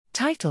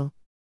Title: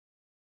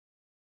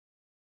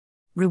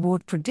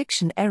 Reward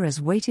prediction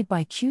errors weighted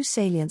by Q.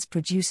 Salience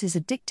produces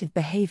addictive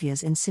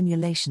behaviors in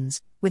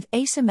simulations, with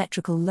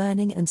asymmetrical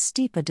learning and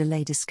steeper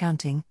delay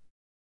discounting.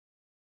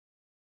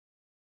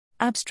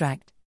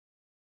 Abstract: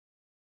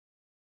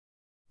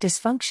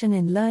 Dysfunction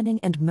in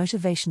learning and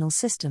motivational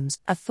systems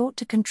are thought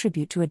to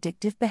contribute to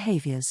addictive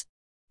behaviors.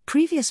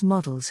 Previous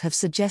models have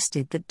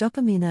suggested that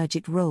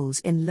dopaminergic roles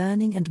in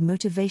learning and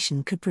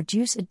motivation could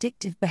produce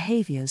addictive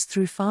behaviors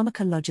through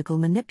pharmacological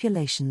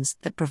manipulations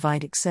that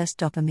provide excess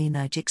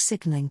dopaminergic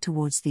signaling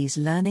towards these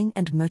learning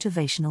and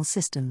motivational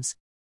systems.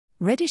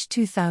 Reddish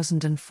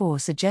 2004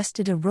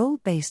 suggested a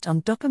role based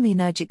on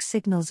dopaminergic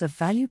signals of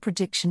value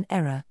prediction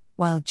error,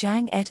 while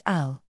Zhang et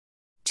al.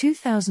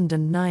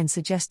 2009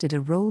 suggested a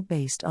role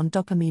based on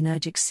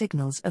dopaminergic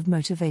signals of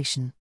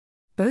motivation.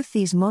 Both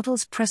these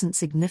models present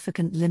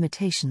significant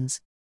limitations.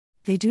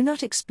 They do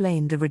not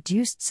explain the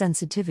reduced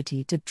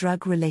sensitivity to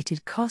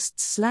drug-related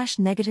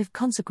costs/negative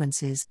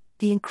consequences,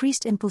 the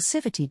increased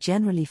impulsivity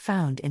generally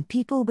found in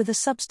people with a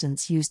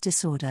substance use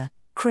disorder,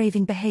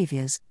 craving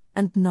behaviors,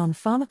 and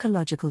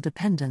non-pharmacological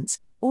dependence,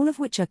 all of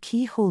which are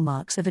key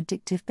hallmarks of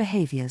addictive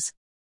behaviors.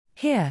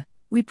 Here,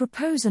 we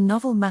propose a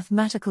novel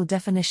mathematical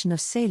definition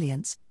of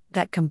salience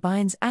that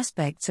combines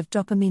aspects of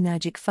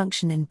dopaminergic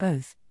function in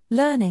both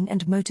learning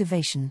and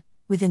motivation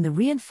within the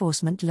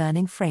reinforcement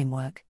learning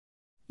framework.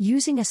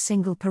 Using a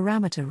single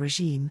parameter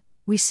regime,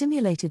 we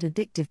simulated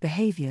addictive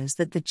behaviors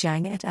that the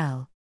Zhang et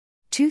al.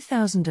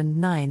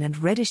 2009 and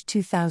Reddish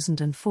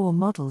 2004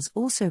 models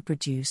also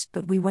produced,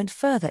 but we went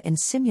further in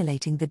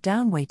simulating the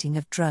downweighting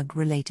of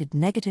drug-related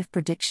negative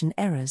prediction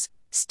errors,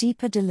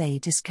 steeper delay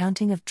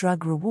discounting of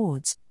drug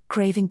rewards,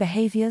 craving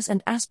behaviors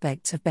and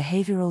aspects of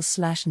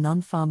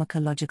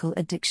behavioral/non-pharmacological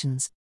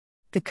addictions.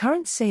 The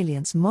current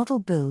salience model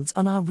builds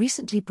on our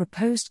recently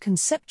proposed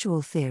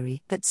conceptual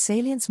theory that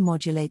salience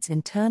modulates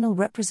internal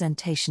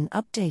representation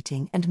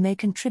updating and may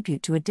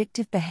contribute to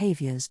addictive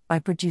behaviors by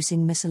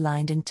producing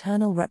misaligned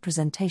internal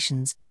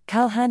representations,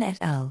 Calhan et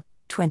al.,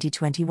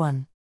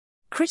 2021.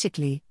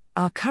 Critically,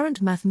 our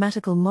current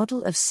mathematical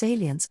model of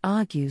salience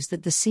argues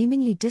that the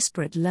seemingly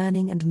disparate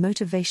learning and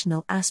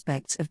motivational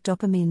aspects of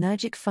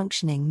dopaminergic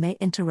functioning may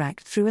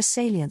interact through a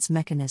salience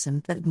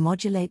mechanism that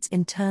modulates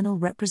internal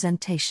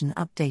representation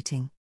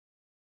updating.